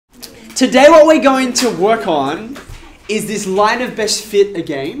Today what we're going to work on is this line of best fit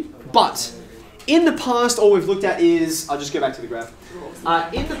again, but in the past all we've looked at is, I'll just go back to the graph.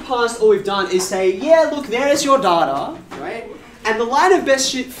 In the past all we've done is say, yeah, look, there's your data, right? And the line of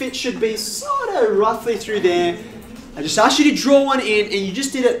best fit should be sort of roughly through there. I just asked you to draw one in and you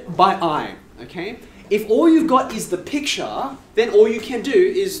just did it by eye, okay? If all you've got is the picture, then all you can do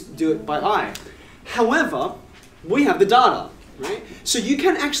is do it by eye. However, we have the data, right? So you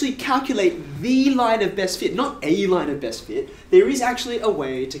can actually calculate the line of best fit, not a line of best fit. There is actually a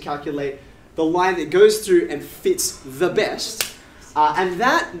way to calculate the line that goes through and fits the best. And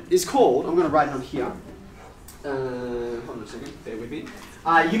that is called, I'm going to write it on here. Hold on a second, bear with me.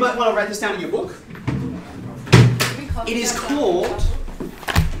 You might want to write this down in your book. It is called,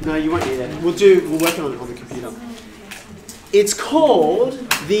 no, you won't need it. We'll work on it on the computer. It's called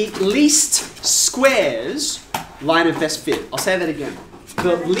the least squares line of best fit. I'll say that again.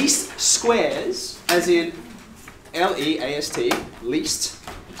 The least squares, as in L-E-A-S-T, least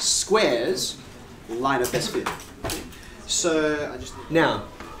squares line of best fit. So, now,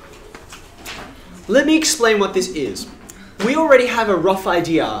 let me explain what this is. We already have a rough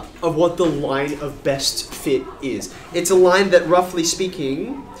idea of what the line of best fit is. It's a line that, roughly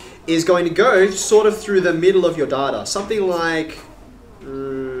speaking, is going to go sort of through the middle of your data. Something like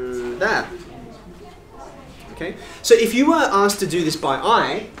that. Okay? So if you were asked to do this by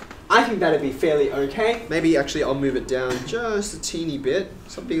eye, I think that'd be fairly okay. Maybe actually I'll move it down just a teeny bit.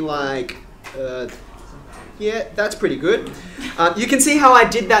 Something like, yeah, that's pretty good. You can see how I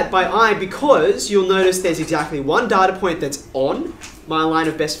did that by eye because you'll notice there's exactly one data point that's on my line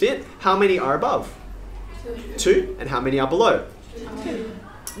of best fit. How many are above? Two. And how many are below?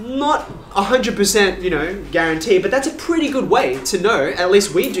 Not 100%, guaranteed, but that's a pretty good way to know, at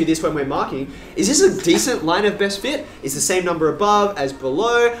least we do this when we're marking, is this a decent line of best fit? Is the same number above as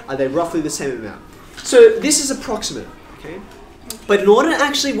below? Are they roughly the same amount? So this is approximate, okay? But in order to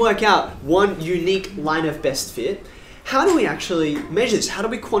actually work out one unique line of best fit, how do we actually measure this? How do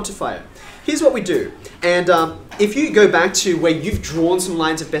we quantify it? Here's what we do. And if you go back to where you've drawn some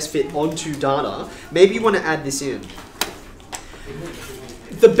lines of best fit onto data, maybe you want to add this in.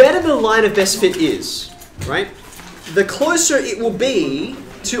 The better the line of best fit is, right, the closer it will be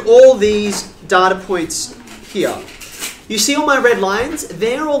to all these data points here. You see all my red lines?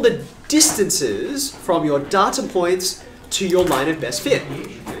 They're all the distances from your data points to your line of best fit.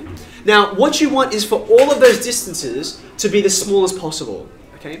 Okay? Now, what you want is for all of those distances to be the smallest possible.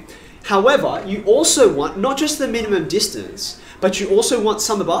 Okay? However, you also want not just the minimum distance, but you also want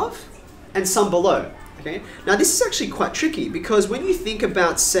some above and some below. Okay? Now, this is actually quite tricky because when you think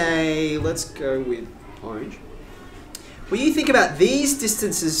about, say, let's go with orange. When you think about these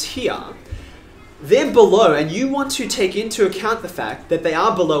distances here, they're below, and you want to take into account the fact that they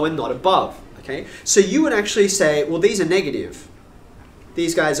are below and not above. Okay? So you would actually say, well, these are negative.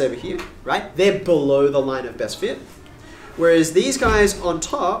 These guys over here, right? They're below the line of best fit. Whereas these guys on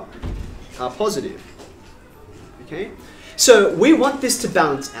top are positive. Okay? So we want this to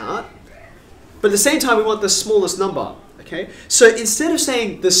balance out. But at the same time, we want the smallest number, okay? So instead of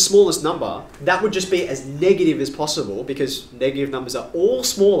saying the smallest number, that would just be as negative as possible because negative numbers are all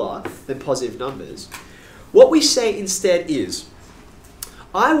smaller than positive numbers. What we say instead is,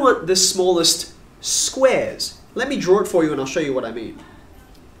 I want the smallest squares. Let me draw it for you and I'll show you what I mean.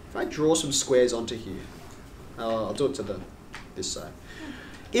 If I draw some squares onto here, I'll do it to this side.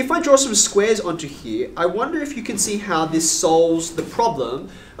 If I draw some squares onto here, I wonder if you can see how this solves the problem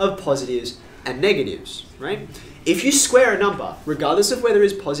of positives and negatives, right? If you square a number, regardless of whether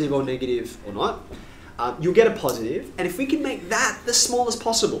it's positive or negative or not, you'll get a positive. And if we can make that the smallest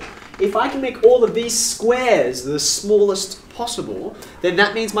possible, if I can make all of these squares the smallest possible, then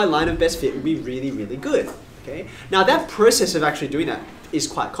that means my line of best fit will be really, really good. Okay? Now that process of actually doing that is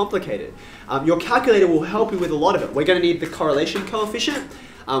quite complicated. Your calculator will help you with a lot of it. We're going to need the correlation coefficient.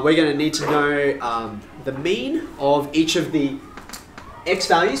 We're going to need to know the mean of each of the x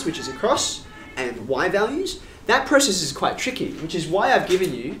values, which is across, and y values. That process is quite tricky, which is why I've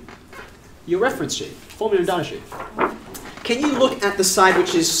given you your reference sheet, formula and data sheet. Can you look at the side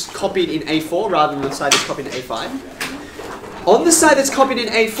which is copied in A4 rather than the side that's copied in A5? On the side that's copied in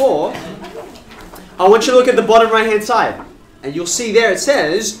A4, I want you to look at the bottom right hand side. And you'll see there it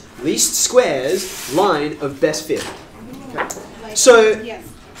says, least squares line of best fit. Okay. So,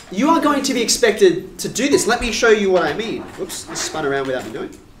 you are going to be expected to do this. Let me show you what I mean. Oops, this spun around without me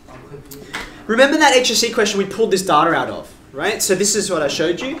knowing. Remember that HSC question we pulled this data out of, right? So this is what I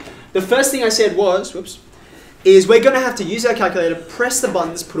showed you. The first thing I said was, is we're going to have to use our calculator, press the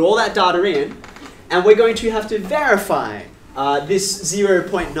buttons, put all that data in, and we're going to have to verify this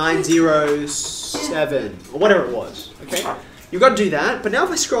 0.907 or whatever it was. Okay, you've got to do that. But now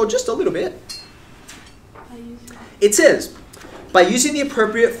if I scroll just a little bit, it says, by using the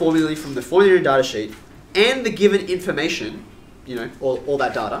appropriate formulae from the formula data sheet and the given information, you know, all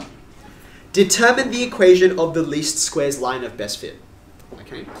that data, determine the equation of the least squares line of best fit.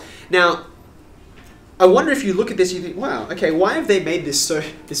 Okay. Now, I wonder if you look at this, you think, wow, okay, why have they made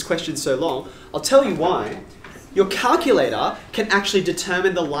this question so long? I'll tell you why. Your calculator can actually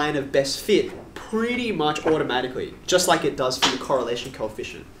determine the line of best fit pretty much automatically, just like it does for the correlation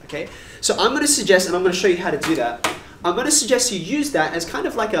coefficient. Okay. So I'm going to suggest, and I'm going to show you how to do that. I'm going to suggest you use that as kind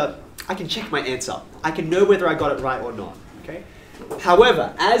of like I can check my answer. I can know whether I got it right or not. Okay.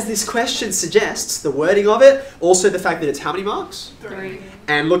 However, as this question suggests, the wording of it, also the fact that it's how many marks? 3.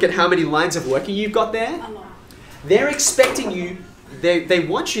 And look at how many lines of working you've got there. They're expecting you, they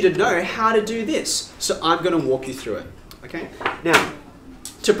want you to know how to do this. So I'm going to walk you through it. Okay. Now,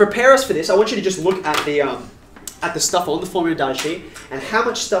 to prepare us for this, I want you to just look at the stuff on the formula data sheet and how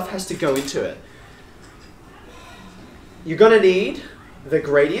much stuff has to go into it. You're going to need the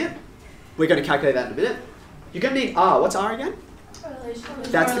gradient. We're going to calculate that in a minute. You're going to need R. What's R again?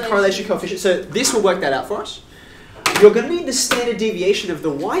 That's the correlation coefficient. So this will work that out for us. You're going to need the standard deviation of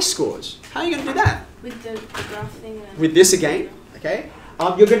the y-scores. How are you going to do that? With the graph thing. With this again. Okay.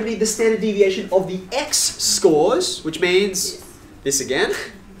 You're going to need the standard deviation of the x-scores, which means this again.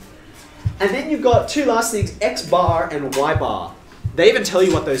 And then you've got two last things, x bar and y bar. They even tell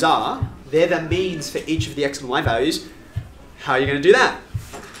you what those are. They're the means for each of the x and y values. How are you going to do that?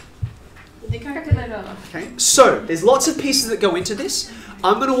 With the calculator. Okay, so there's lots of pieces that go into this.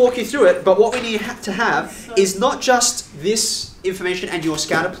 I'm going to walk you through it, but what we need to have is not just this information and your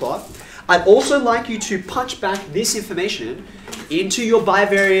scatter plot. I'd also like you to punch back this information into your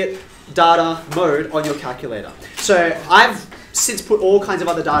bivariate data mode on your calculator. So I've since put all kinds of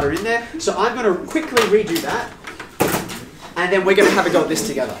other data in there, so I'm going to quickly redo that, and then we're going to have a go at this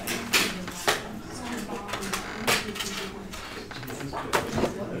together.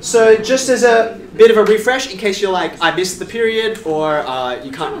 So just as a bit of a refresh, in case you're like, I missed the period or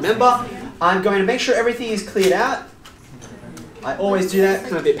you can't remember, I'm going to make sure everything is cleared out. I always do that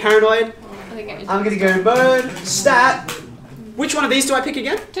because I'm a bit paranoid. I'm going to go mode, stat. Which one of these do I pick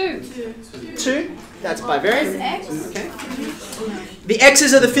again? 2. 2. That's bivariate. Okay. The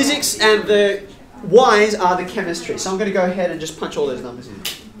X's are the physics and the Y's are the chemistry. So I'm going to go ahead and just punch all those numbers in.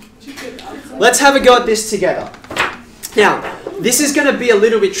 Let's have a go at this together. Now, this is going to be a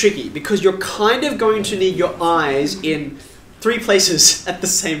little bit tricky because you're kind of going to need your eyes in 3 places at the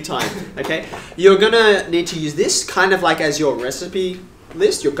same time, okay? You're going to need to use this kind of like as your recipe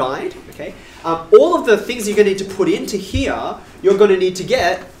list, your guide, okay? All of the things you're going to need to put into here, you're going to need to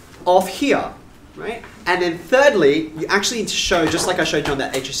get off here, right? And then thirdly, you actually need to show, just like I showed you on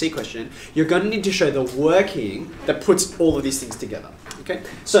that HSC question, you're going to need to show the working that puts all of these things together, okay?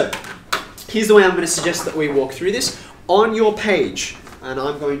 So, here's the way I'm going to suggest that we walk through this. On your page, and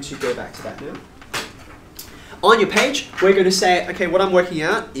I'm going to go back to that now. On your page, we're going to say, okay, what I'm working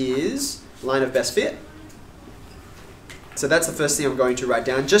out is line of best fit. So that's the first thing I'm going to write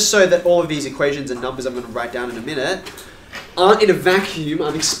down, just so that all of these equations and numbers I'm going to write down in a minute aren't in a vacuum.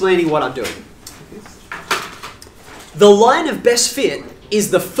 I'm explaining what I'm doing. The line of best fit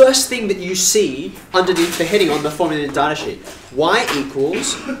is the first thing that you see underneath the heading on the formula data sheet. Y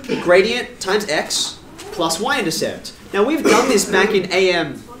equals gradient times x plus y-intercept. Now we've done this back in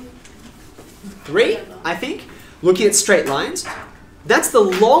AM3, I think, looking at straight lines. That's the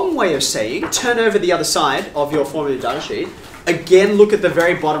long way of saying, turn over the other side of your formula data sheet. Again, look at the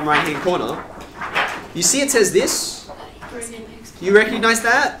very bottom right-hand corner. You see it says this? You recognize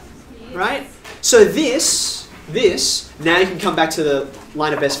that? Right? So this, now you can come back to the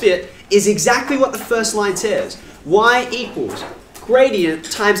line of best fit, is exactly what the first line says. Y equals gradient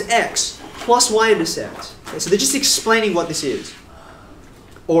times x plus y-intercept. Okay, so they're just explaining what this is.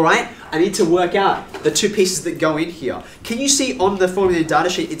 Alright, I need to work out the 2 pieces that go in here. Can you see on the formula data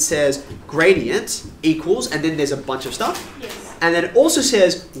sheet it says gradient equals, and then there's a bunch of stuff? Yes. And then it also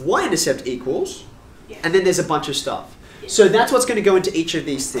says y-intercept equals, Yes. and then there's a bunch of stuff. Yes. So that's what's going to go into each of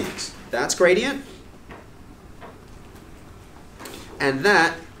these things. That's gradient, and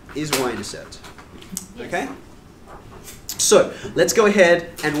that is y-intercept. Yes. Okay? So, let's go ahead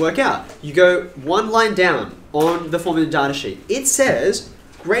and work out. You go one line down on the formula data sheet. It says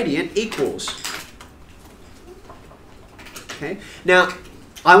gradient equals. Okay? Now,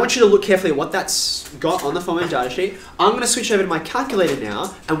 I want you to look carefully at what that's got on the formula data sheet. I'm going to switch over to my calculator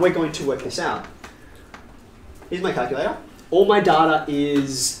now, and we're going to work this out. Here's my calculator. All my data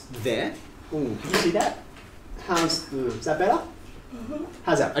is there. Ooh, can you see that? Is that better?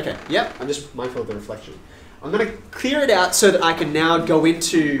 How's that? Okay, yep, I'm just mindful of the reflection. I'm going to clear it out so that I can now go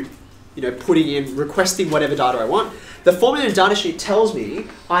into, putting in, requesting whatever data I want. The formula data sheet tells me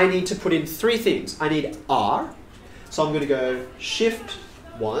I need to put in 3 things. I need R, so I'm going to go shift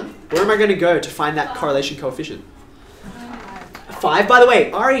 1. Where am I going to go to find that correlation coefficient? 5. By the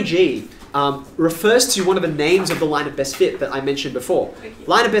way, REG refers to one of the names of the line of best fit that I mentioned before.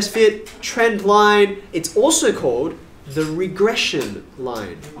 Line of best fit, trend line. It's also called the regression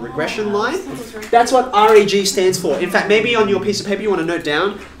line. Regression line? That's what REG stands for. In fact, maybe on your piece of paper you want to note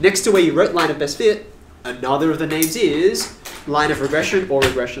down, next to where you wrote line of best fit, another of the names is line of regression or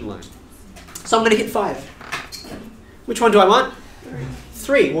regression line. So I'm going to hit 5. Which one do I want?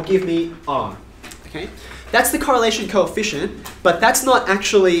 3 will give me R. Okay? That's the correlation coefficient, but that's not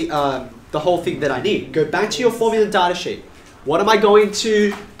actually the whole thing that I need. Go back to your formula data sheet. What am I going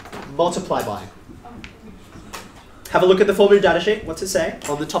to multiply by? Have a look at the formula data sheet. What's it say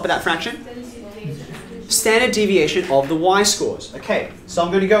on the top of that fraction? Standard deviation of the y-scores. Okay, so I'm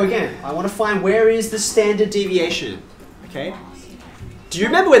going to go again. I want to find where is the standard deviation. Okay. Do you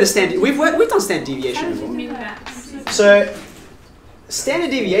remember where the standard... We've done standard deviation before. So,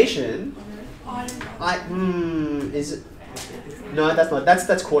 standard deviation... is it... No, that's not.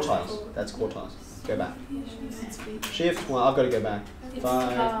 That's quartiles. That's quartiles. Go back. Shift. Well, I've got to go back.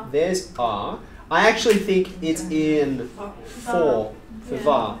 5. There's R. I actually think it's in 4 for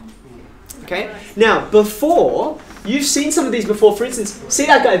var. Okay? Now, before, you've seen some of these before. For instance, see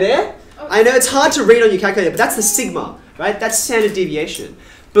that guy there? I know it's hard to read on your calculator, but that's the sigma, right? That's standard deviation.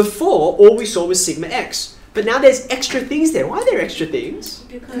 Before, all we saw was sigma x. But now there's extra things there. Why are there extra things?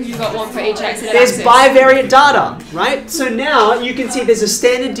 Because you've got one for each x. There's bivariate data, right? So now you can see there's a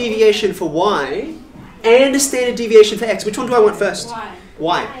standard deviation for y and a standard deviation for x. Which one do I want first?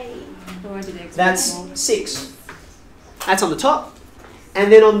 Y. That's 6. That's on the top.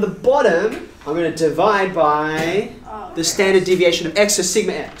 And then on the bottom, I'm going to divide by the standard deviation of x, so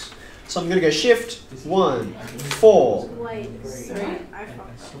sigma x. So I'm going to go shift 1, 4,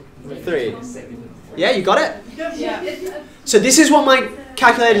 3. Yeah, you got it? Yeah. So this is what my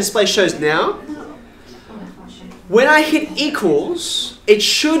calculator display shows now. When I hit equals, it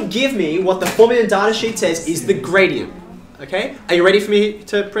should give me what the formula data sheet says is the gradient. Okay? Are you ready for me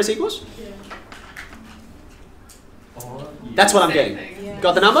to press equals? That's what I'm getting.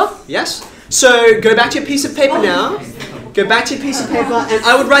 Got the number? Yes? So go back to your piece of paper now. Go back to your piece of paper and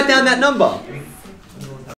I would write down that number.